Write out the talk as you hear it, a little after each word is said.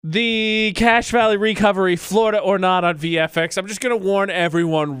The Cache Valley recovery, Florida or not on VFX. I'm just going to warn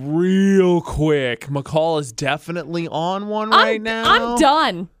everyone real quick. McCall is definitely on one right now. I'm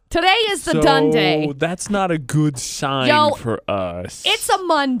done. Today is the done day. That's not a good sign for us. It's a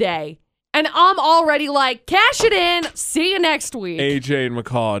Monday, and I'm already like, cash it in. See you next week. AJ and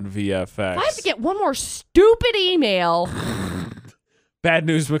McCall on VFX. I have to get one more stupid email. Bad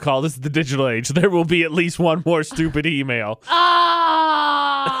news, McCall. This is the digital age. There will be at least one more stupid email.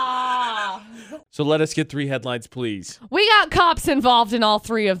 So let us get 3 headlines, please. We got cops involved in all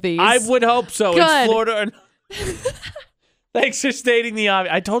 3 of these. I would hope so. Good. It's Florida or not. Thanks for stating the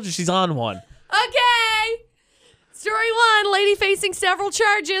obvious. I told you she's on one. Okay. Story 1, lady facing several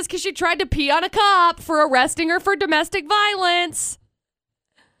charges because she tried to pee on a cop for arresting her for domestic violence.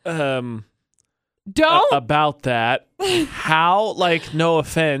 Don't? About that. How? Like, no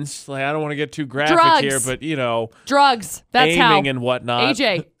offense. Like, I don't want to get too graphic here, but, Drugs. That's aiming how. and whatnot.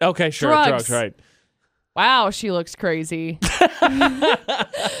 AJ. Okay, sure. Drugs, right. Wow, she looks crazy.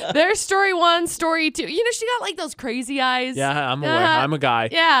 There's story 1, story 2. She got like those crazy eyes. Yeah, I'm aware. I'm a guy.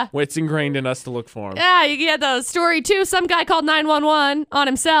 Yeah. It's ingrained in us to look for him. Yeah, you get those. Story 2, some guy called 911 on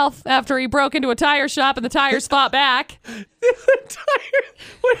himself after he broke into a tire shop and the tires fought back.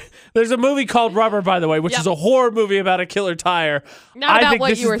 There's a movie called Rubber, by the way, which is a horror movie about a killer tire. Not about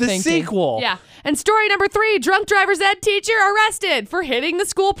what you were thinking. thinking. Sequel. Yeah. And story number 3, drunk driver's ed teacher arrested for hitting the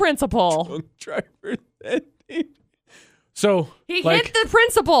school principal. Drunk driver's ed teacher. So he hit the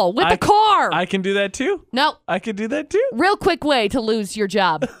principal with the car. I can do that too? No. I can do that too? Real quick way to lose your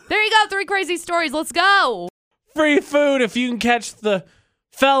job. There you go, 3 crazy stories. Let's go. Free food if you can catch the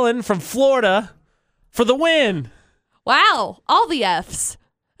felon from Florida for the win. Wow. All the Fs.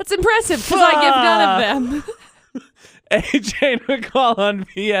 That's impressive because I give none of them. AJ and McCall on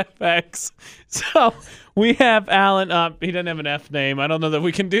VFX. So we have Alan. He doesn't have an F name. I don't know that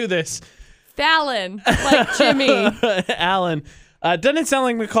we can do this. Fallon, like Jimmy. Alan. Doesn't it sound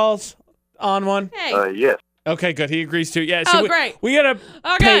like McCall's on one? Hey. Yes. Okay, good. He agrees to. Yeah. So great. We got to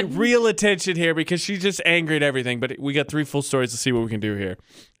pay good. real attention here because she's just angry at everything. But we got 3 full stories to see what we can do here.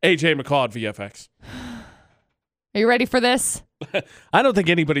 AJ and McCall at VFX. Are you ready for this? I don't think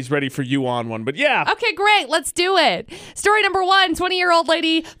anybody's ready for you on one, but yeah. Okay, great. Let's do it. Story number 1, 20-year-old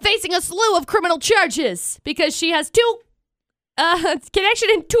lady facing a slew of criminal charges because she has connection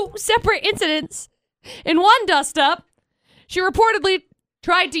in 2 separate incidents. In one dust-up, she reportedly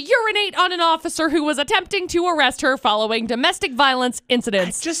tried to urinate on an officer who was attempting to arrest her following domestic violence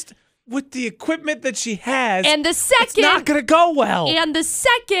incidents. Just with the equipment that she has, and the second, it's not going to go well. And the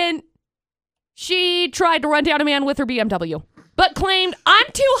second, she tried to run down a man with her BMW, but claimed, I'm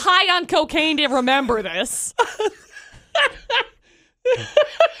too high on cocaine to remember this.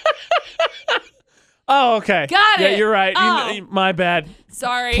 Oh, okay. Got it. Yeah, you're right. Oh. My bad.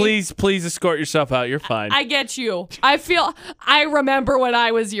 Sorry. Please escort yourself out. You're fine. I get you. I remember when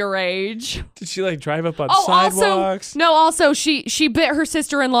I was your age. Did she drive up on sidewalks? Also she bit her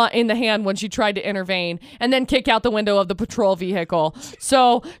sister-in-law in the hand when she tried to intervene and then kick out the window of the patrol vehicle.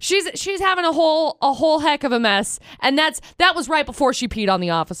 So she's having a whole heck of a mess. And that was right before she peed on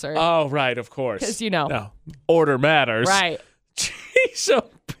the officer. Oh, right, of course. Because no, order matters. Right. Jeez, so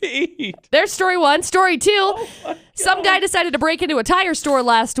Pete. There's story 1. Story 2. Some guy decided to break into a tire store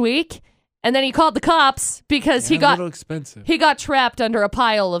last week, and then he called the cops because he got a little expensive. He got trapped under a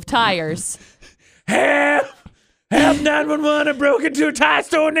pile of tires. Help 911! I broke into a tire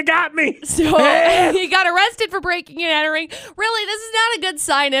store and they got me. So he got arrested for breaking and entering. Really, this is not a good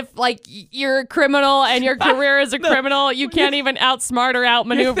sign if you're a criminal and your career as a criminal, you can't even outsmart or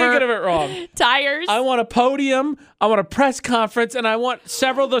outmaneuver. You're thinking of it wrong. Tires. I want a podium. I want a press conference, and I want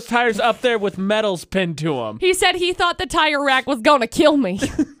several of those tires up there with medals pinned to them. He said he thought the tire rack was going to kill me.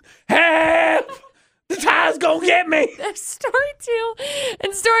 Help! The tire's gonna get me. That's story 2.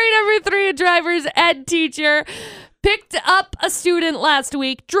 And story number 3, a driver's ed teacher picked up a student last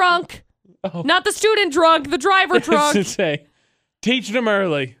week, drunk. Oh. Not the student drunk, the driver drunk. Teach them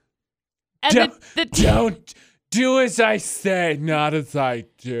early. And don't do as I say, not as I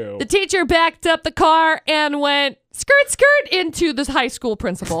do. The teacher backed up the car and went skirt into the high school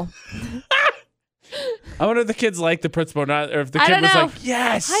principal. I wonder if the kids like the principal or not, or if the kid was like,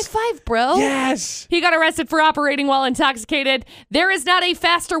 yes. High five, bro. Yes. He got arrested for operating while intoxicated. There is not a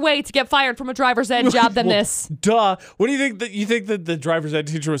faster way to get fired from a driver's ed job than this. Duh. What do you think you think that the driver's ed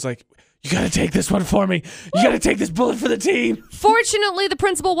teacher was like, you got to take this one for me. You got to take this bullet for the team. Fortunately, the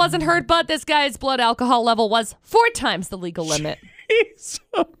principal wasn't hurt, but this guy's blood alcohol level was 4 times the legal limit. Jeez.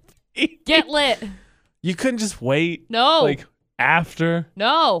 Get lit. You couldn't just wait. No. After?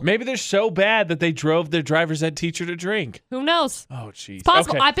 No. Maybe they're so bad that they drove their driver's ed teacher to drink. Who knows? Oh, jeez. It's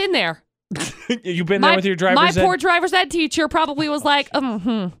possible. Okay. I've been there. You've been there with your driver's ed? My poor driver's ed teacher probably was like,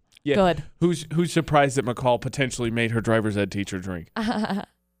 Yeah. good. Who's surprised that McCall potentially made her driver's ed teacher drink?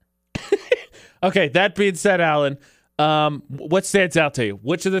 Okay, that being said, Alan, what stands out to you?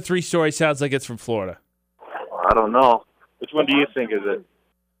 Which of the three stories sounds like it's from Florida? I don't know. Which one do you think is it?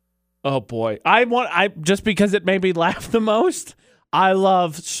 Oh boy, I just because it made me laugh the most. I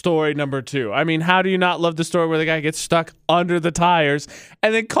love story number 2. I mean, how do you not love the story where the guy gets stuck under the tires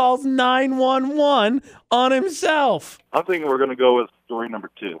and then calls 911 on himself? I'm thinking we're going to go with story number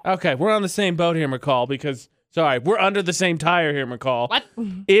 2. Okay, we're on the same boat here, McCall, because, sorry, we're under the same tire here, McCall. What?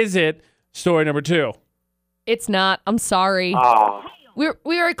 Is it story number 2? It's not. I'm sorry. Oh, We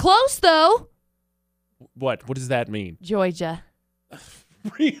were close, though. What does that mean? Georgia.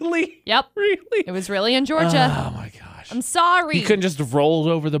 Really? Yep. Really? It was really in Georgia. Oh, my gosh. I'm sorry. He couldn't just roll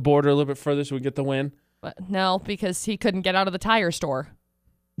over the border a little bit further so we get the win? But no, because he couldn't get out of the tire store.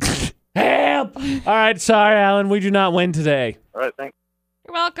 Help! All right, sorry, Alan. We do not win today. all right, thanks.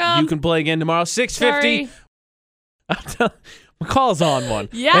 You're welcome. You can play again tomorrow, 6:50. Sorry. McCall's on one.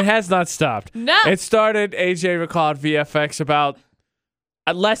 Yeah. It has not stopped. No. It started, AJ McCall at VFX about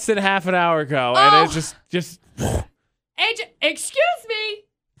less than half an hour ago, and it just AJ, excuse me.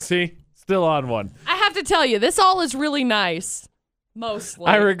 see, still on one. I have to tell you, this all is really nice. Mostly.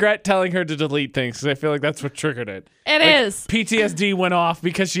 I regret telling her to delete things because I feel like that's what triggered it. It is. PTSD went off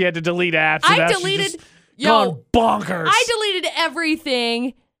because she had to delete apps. And I now she's deleted. just Yo, gone bonkers. I deleted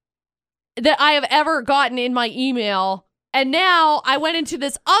everything that I have ever gotten in my email. And now I went into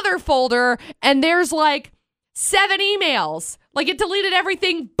this other folder and there's like 7 emails. Like it deleted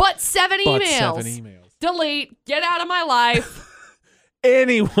everything but 7 emails. Delete. Get out of my life.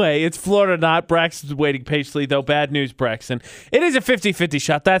 Anyway, it's Florida not. Braxton's waiting patiently, though. Bad news, Braxton. It is a 50-50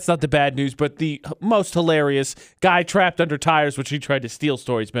 shot. That's not the bad news, but the most hilarious guy trapped under tires, which he tried to steal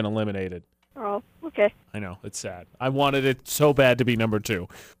story, has been eliminated. Oh, okay. I know. It's sad. I wanted it so bad to be number 2.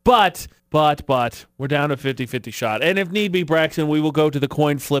 But, we're down to 50-50 shot. And if need be, Braxton, we will go to the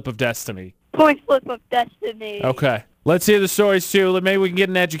coin flip of destiny. Coin flip of destiny. Okay. Let's hear the stories, too. Maybe we can get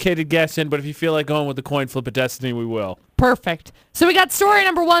an educated guess in, but if you feel like going with the coin flip of destiny, we will. Perfect. So we got story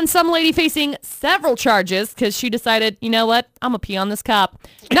number 1, some lady facing several charges because she decided, you know what, I'm going to pee on this cop.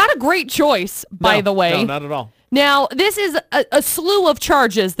 Not a great choice, by the way. No, not at all. Now, this is a slew of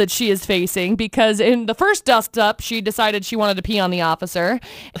charges that she is facing because in the first dust-up, she decided she wanted to pee on the officer,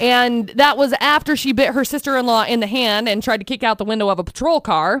 and that was after she bit her sister-in-law in the hand and tried to kick out the window of a patrol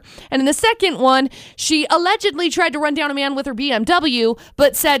car. And in the second one, she allegedly tried to run down a man with her BMW,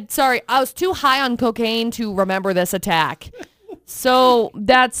 but said, sorry, I was too high on cocaine to remember this attack. So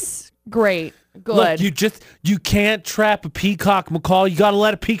that's great. Good. Look, you can't trap a peacock, McCall. You got to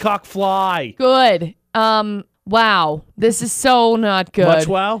let a peacock fly. Good. Wow. This is so not good. Much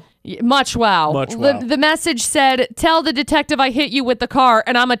wow? Much wow. Much wow. The message said, tell the detective I hit you with the car,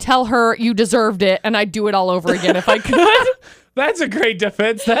 and I'm going to tell her you deserved it, and I'd do it all over again if I could. That's a great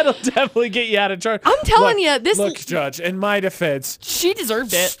defense. That'll definitely get you out of charge. I'm telling you, this... Look, Judge, in my defense... She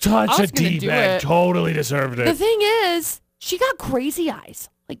deserved it. Such a D-bag. Totally deserved it. The thing is, she got crazy eyes.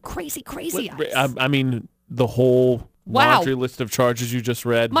 Like crazy eyes. I mean, the whole laundry list of charges you just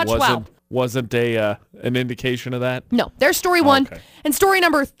read wasn't an indication of that? No, there's story 1. Okay. And story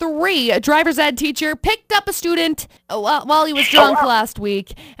number 3, a driver's ed teacher picked up a student while he was drunk last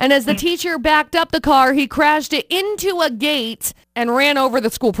week. And as the teacher backed up the car, he crashed it into a gate and ran over the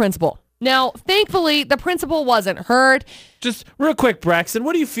school principal. Now, thankfully, the principal wasn't hurt. Just real quick, Braxton,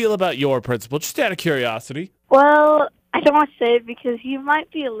 what do you feel about your principal? Just out of curiosity. Well, I don't want to say it because you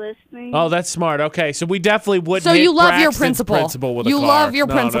might be listening. Oh, that's smart. Okay, so we definitely wouldn't So hit you love your Braxton's principal. with a You car. love your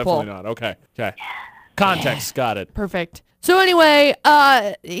No, principal. definitely not. Okay. Context, got it. Perfect. So anyway,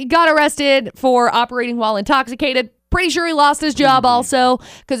 he got arrested for operating while intoxicated. Pretty sure he lost his job also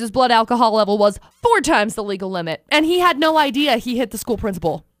because his blood alcohol level was 4 times the legal limit. And he had no idea he hit the school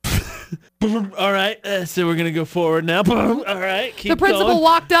principal. All right, so we're going to go forward now. All right, keep The principal going.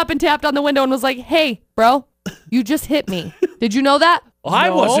 walked up and tapped on the window and was like, hey, bro, you just hit me. Did you know that? I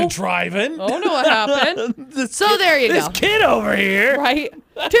No. wasn't driving. Oh, no, what happened? So there you This go. kid over here. Right?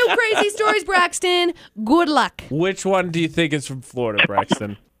 2 crazy stories, Braxton. Good luck. Which one do you think is from Florida,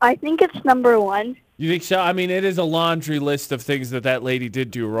 Braxton? I think it's number 1. You think so? I mean, it is a laundry list of things that lady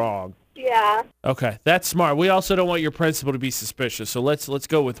did do wrong. Yeah. Okay, that's smart. We also don't want your principal to be suspicious, so let's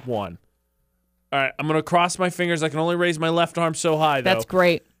go with 1. All right, I'm going to cross my fingers. I can only raise my left arm so high, though. That's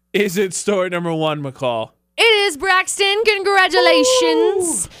great. Is it story number 1, McCall? It is, Braxton.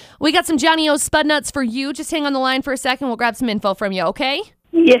 Congratulations. Ooh. We got some Johnny O Spud Nuts for you. Just hang on the line for a second. We'll grab some info from you, okay?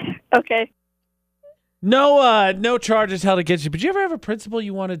 Yeah, okay. No charges held against you. But did you ever have a principal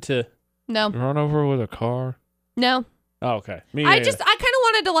you wanted to run over with a car? No. Oh, okay. I kind of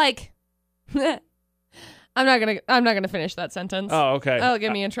wanted to like. I'm not gonna finish that sentence. Oh, okay. That'll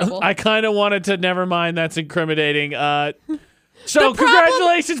get me in trouble. I kind of wanted to. Never mind. That's incriminating. So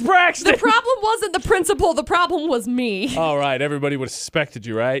congratulations, Braxton. The problem wasn't the principal. The problem was me. All right. Everybody would have suspected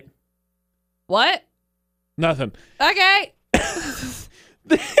you, right? What? Nothing. Okay.